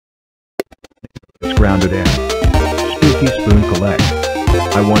was grounded in. Spooky spoon collect.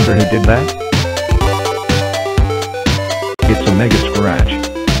 I wonder who did that? It's a mega scratch.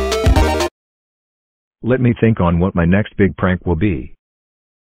 Let me think on what my next big prank will be.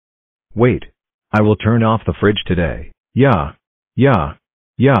 Wait. I will turn off the fridge today. Yeah.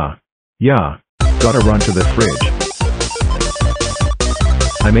 Gotta run to the fridge.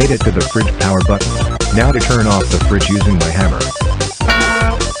 I made it to the fridge power button. Now to turn off the fridge using my hammer.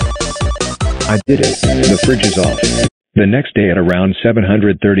 I did it. The fridge is off. The next day at around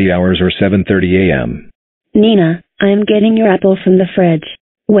 7:30 hours or 7:30 a.m. Nina, I am getting your apple from the fridge.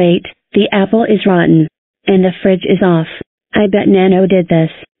 Wait, the apple is rotten. And the fridge is off. I bet Nano did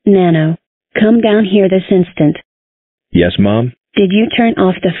this. Nano, come down here this instant. Yes, Mom? Did you turn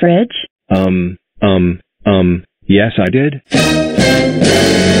off the fridge? Yes, I did.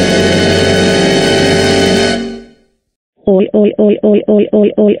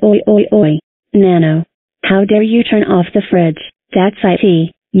 Oi. Nano, how dare you turn off the fridge? That's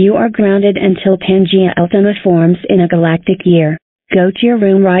IT. You are grounded until Pangea Ultima forms in a galactic year. Go to your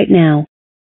room right now.